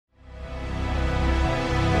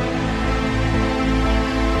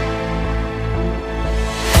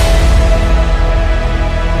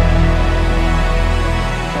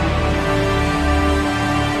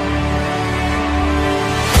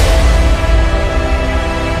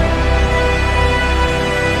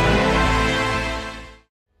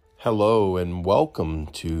Hello and welcome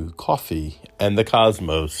to Coffee and the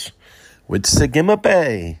Cosmos with Sagima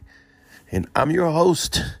Bay. And I'm your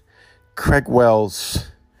host, Craig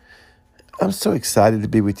Wells. I'm so excited to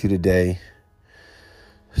be with you today.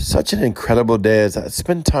 Such an incredible day as I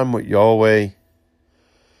spend time with Yahweh.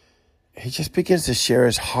 He just begins to share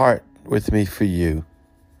his heart with me for you.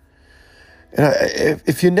 And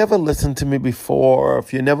if you never listened to me before, or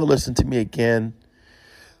if you never listened to me again,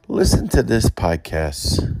 listen to this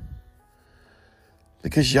podcast.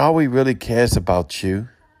 Because Yahweh really cares about you.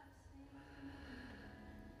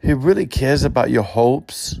 He really cares about your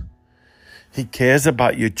hopes. He cares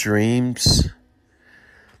about your dreams.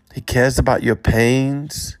 He cares about your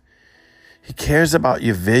pains. He cares about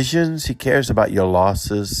your visions. He cares about your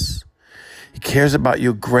losses. He cares about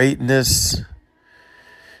your greatness.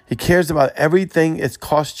 He cares about everything it's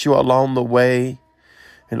cost you along the way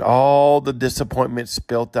and all the disappointments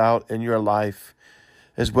spilt out in your life.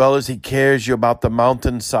 As well as he cares you about the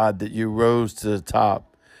mountainside that you rose to the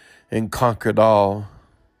top and conquered all.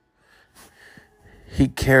 He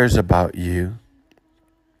cares about you.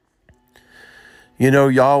 You know,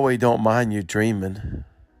 Yahweh don't mind you dreaming.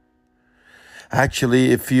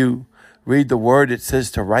 Actually, if you read the word, it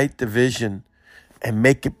says to write the vision and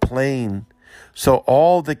make it plain so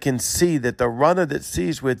all that can see, that the runner that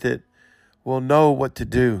sees with it will know what to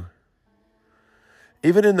do.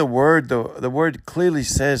 Even in the word, the word clearly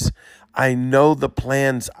says, I know the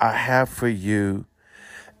plans I have for you,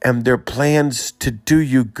 and they're plans to do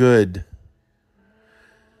you good.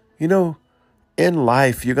 You know, in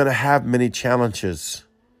life, you're going to have many challenges.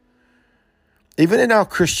 Even in our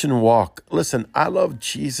Christian walk, listen, I love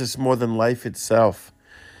Jesus more than life itself.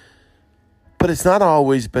 But it's not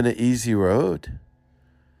always been an easy road.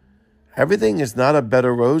 Everything is not a bed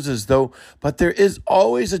of roses, though, but there is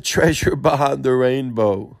always a treasure behind the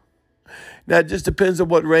rainbow. Now, it just depends on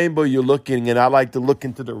what rainbow you're looking, and I like to look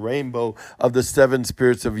into the rainbow of the seven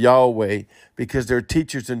spirits of Yahweh because they're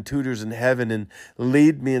teachers and tutors in heaven and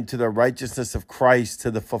lead me into the righteousness of Christ,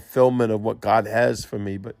 to the fulfillment of what God has for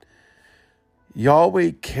me. But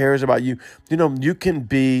Yahweh cares about you. You know, you can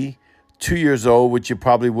be 2 years old, which you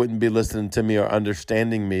probably wouldn't be listening to me or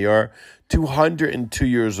understanding me, or 202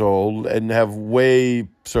 years old and have way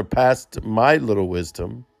surpassed my little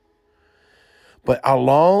wisdom. But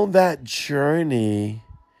along that journey,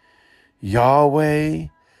 Yahweh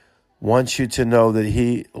wants you to know that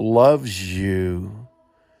he loves you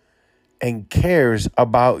and cares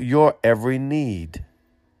about your every need.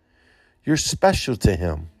 You're special to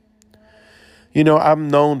him. You know, I'm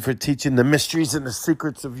known for teaching the mysteries and the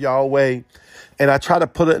secrets of Yahweh, and I try to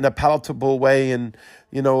put it in a palatable way. And,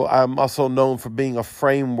 you know, I'm also known for being a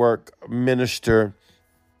framework minister,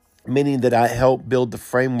 meaning that I help build the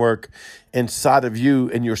framework inside of you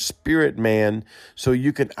and your spirit man so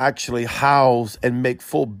you can actually house and make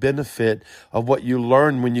full benefit of what you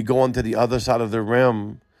learn when you go onto the other side of the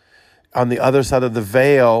rim, on the other side of the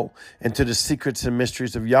veil, into the secrets and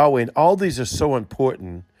mysteries of Yahweh. And all these are so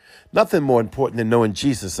important. Nothing more important than knowing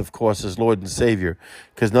Jesus, of course, as Lord and Savior,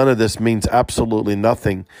 because none of this means absolutely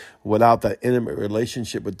nothing without that intimate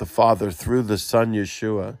relationship with the Father through the Son,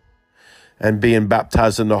 Yeshua, and being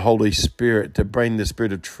baptized in the Holy Spirit to bring the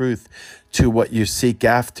Spirit of truth to what you seek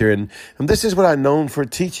after. And this is what I'm known for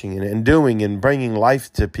teaching and doing and bringing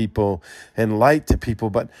life to people and light to people.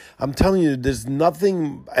 But I'm telling you, there's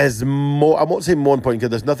nothing as more, I won't say more important,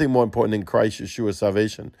 because there's nothing more important than Christ, Yeshua's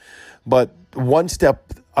salvation. But one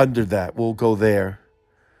step under that, we'll go there.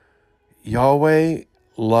 Yahweh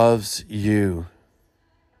loves you.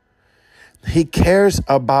 He cares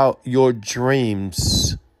about your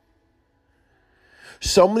dreams.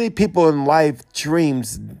 So many people in life,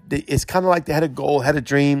 dreams, it's kind of like they had a goal, had a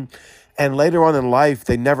dream, and later on in life,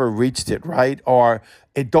 they never reached it, right? Or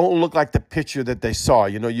it don't look like the picture that they saw.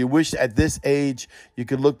 You know, you wish at this age, you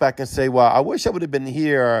could look back and say, well, I wish I would have been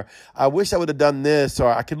here, or I wish I would have done this,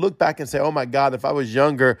 or I could look back and say, oh my God, if I was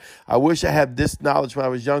younger, I wish I had this knowledge when I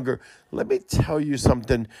was younger. Let me tell you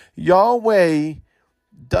something. Yahweh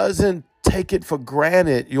doesn't take it for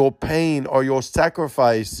granted, your pain or your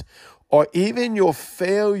sacrifice or even your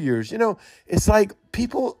failures. You know, it's like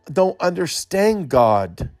people don't understand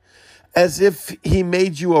God, as if he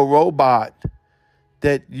made you a robot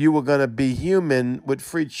that you were going to be human with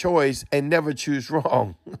free choice and never choose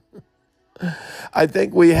wrong. I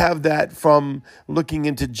think we have that from looking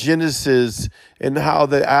into Genesis and how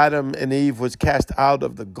the Adam and Eve was cast out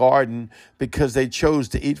of the garden because they chose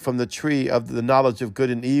to eat from the tree of the knowledge of good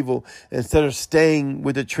and evil instead of staying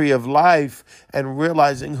with the tree of life and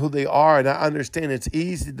realizing who they are. And I understand it's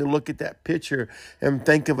easy to look at that picture and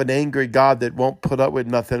think of an angry God that won't put up with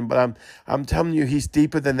nothing. But I'm telling you, he's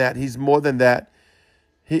deeper than that. He's more than that.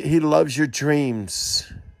 He loves your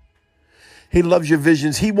dreams. He loves your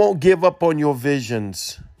visions. He won't give up on your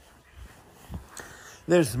visions.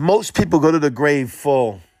 Most people go to the grave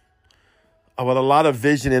full with a lot of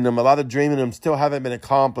vision in them, a lot of dream in them, still haven't been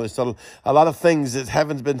accomplished. A lot of things that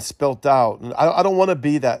haven't been spelt out. And I don't want to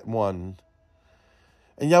be that one.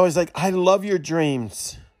 And Yahweh's like, I love your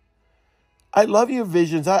dreams. I love your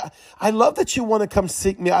visions. I love that you want to come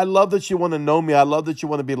seek me. I love that you want to know me. I love that you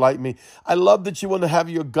want to be like me. I love that you want to have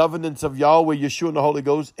your governance of Yahweh, Yeshua, and the Holy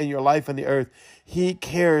Ghost in your life and the earth. He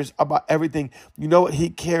cares about everything. You know what? He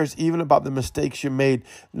cares even about the mistakes you made.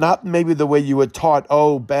 Not maybe the way you were taught,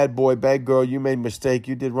 oh, bad boy, bad girl, you made a mistake,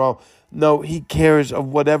 you did wrong. No, he cares of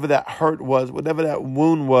whatever that hurt was, whatever that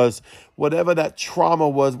wound was, whatever that trauma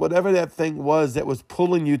was, whatever that thing was that was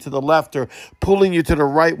pulling you to the left or pulling you to the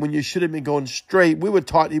right when you should have been going straight. We were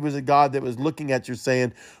taught he was a God that was looking at you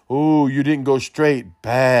saying, oh, you didn't go straight.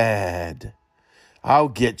 Bad. I'll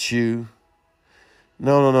get you.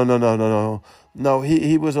 No. No,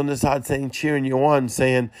 he was on the side saying, cheering you on,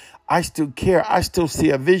 saying, I still care. I still see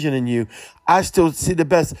a vision in you. I still see the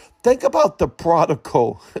best. Think about the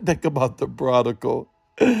prodigal. Think about the prodigal.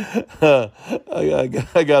 I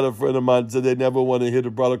got a friend of mine said they never want to hear the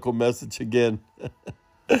prodigal message again.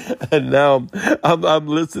 And now I'm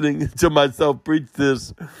listening to myself preach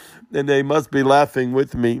this, and they must be laughing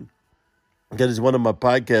with me because it's one of my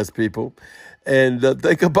podcast people. And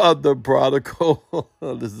think about the prodigal.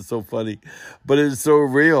 This is so funny, but it's so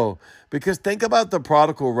real. Because think about the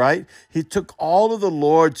prodigal, right? He took all of the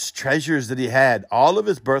Lord's treasures that he had, all of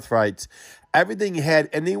his birthrights, everything he had,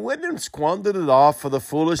 and he went and squandered it off for the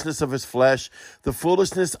foolishness of his flesh, the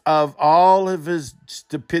foolishness of all of his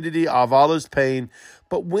stupidity, of all his pain.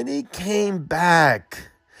 But when he came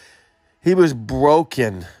back, he was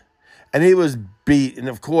broken and he was beat. And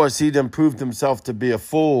of course, he then proved himself to be a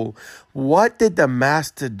fool. What did the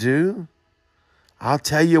master do? I'll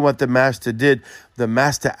tell you what the master did. The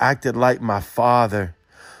master acted like my father.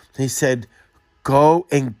 He said, go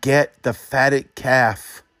and get the fatted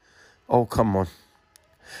calf. Oh, come on.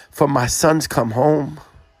 For my sons come home.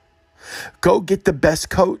 Go get the best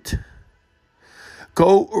coat.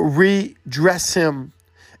 Go redress him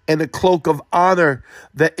in a cloak of honor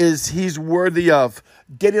that he's worthy of.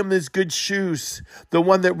 Get him his good shoes, the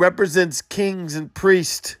one that represents kings and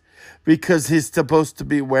priests, because he's supposed to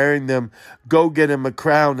be wearing them. Go get him a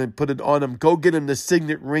crown and put it on him. Go get him the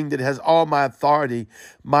signet ring that has all my authority.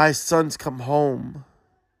 My sons come home.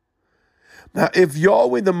 Now, if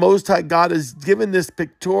Yahweh, the Most High God, has given this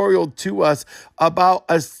pictorial to us about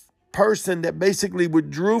a person that basically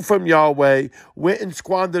withdrew from Yahweh, went and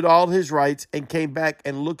squandered all his rights, and came back,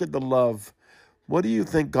 and look at the love. What do you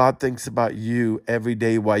think God thinks about you every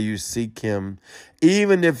day while you seek him?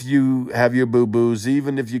 Even if you have your boo-boos,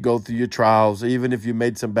 even if you go through your trials, even if you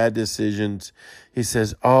made some bad decisions, he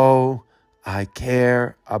says, oh, I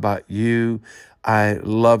care about you. I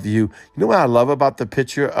love you. You know what I love about the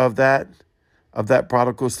picture of that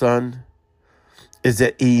prodigal son? Is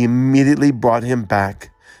that he immediately brought him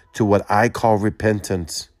back to what I call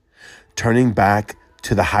repentance, turning back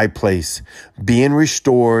to the high place, being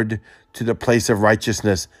restored to the place of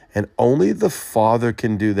righteousness. And only the Father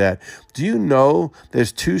can do that. Do you know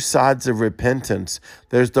there's two sides of repentance?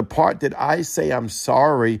 There's the part that I say I'm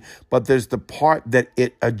sorry, but there's the part that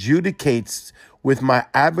it adjudicates with my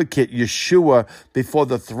advocate, Yeshua, before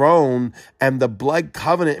the throne, and the blood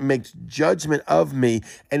covenant makes judgment of me,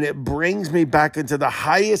 and it brings me back into the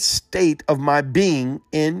highest state of my being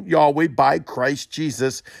in Yahweh by Christ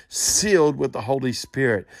Jesus, sealed with the Holy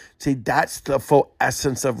Spirit. See, that's the full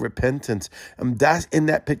essence of repentance. And that's in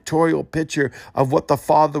that pictorial picture of what the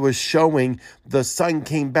Father was showing. The Son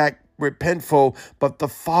came back repentful, but the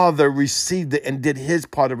Father received it and did his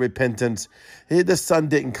part of repentance. The Son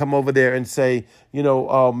didn't come over there and say,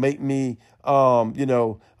 make me,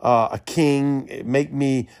 a king, make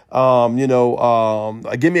me,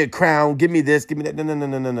 give me a crown, give me this, give me that.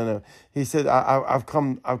 No. He said, I've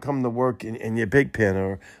come to work in your pig pen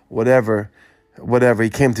or whatever. He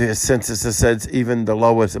came to his senses and says, even the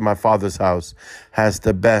lowest in my Father's house has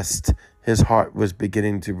the best. His heart was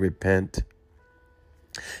beginning to repent.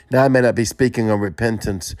 Now, I may not be speaking on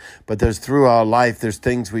repentance, but there's through our life, there's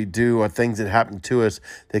things we do or things that happen to us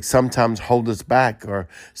that sometimes hold us back or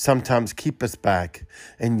sometimes keep us back.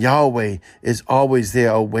 And Yahweh is always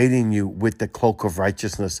there awaiting you with the cloak of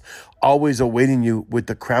righteousness, always awaiting you with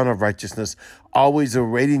the crown of righteousness, always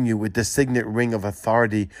awaiting you with the signet ring of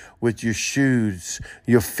authority, with your shoes,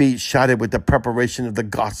 your feet shodded with the preparation of the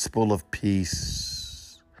gospel of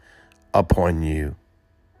peace upon you.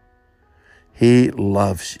 He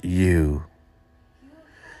loves you.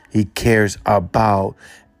 He cares about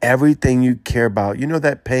everything you care about. You know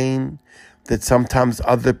that pain that sometimes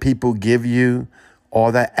other people give you,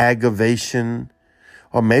 or that aggravation?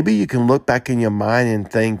 Or maybe you can look back in your mind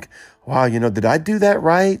and think, wow, did I do that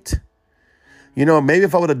right? Maybe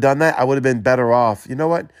if I would have done that, I would have been better off. You know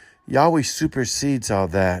what? Yahweh supersedes all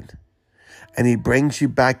that. And he brings you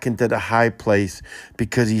back into the high place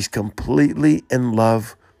because he's completely in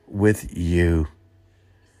love with you.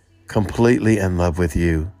 Completely in love with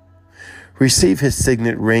you. Receive his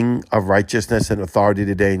signet ring of righteousness and authority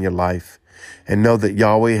today in your life, and know that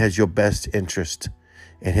Yahweh has your best interest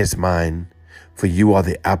in his mind, for you are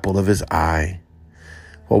the apple of his eye.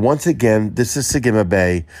 Well, once again, this is Sagima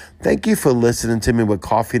Bay. Thank you for listening to me with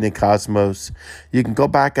Coffee and the Cosmos. You can go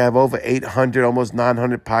back. I have over 800, almost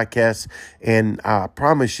 900 podcasts. And I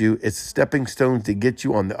promise you, it's stepping stones to get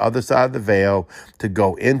you on the other side of the veil, to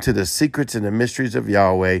go into the secrets and the mysteries of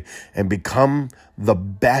Yahweh and become the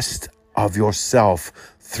best of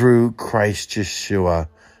yourself through Christ Yeshua,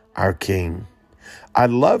 our King. I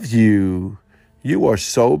love you. You are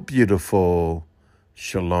so beautiful.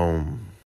 Shalom.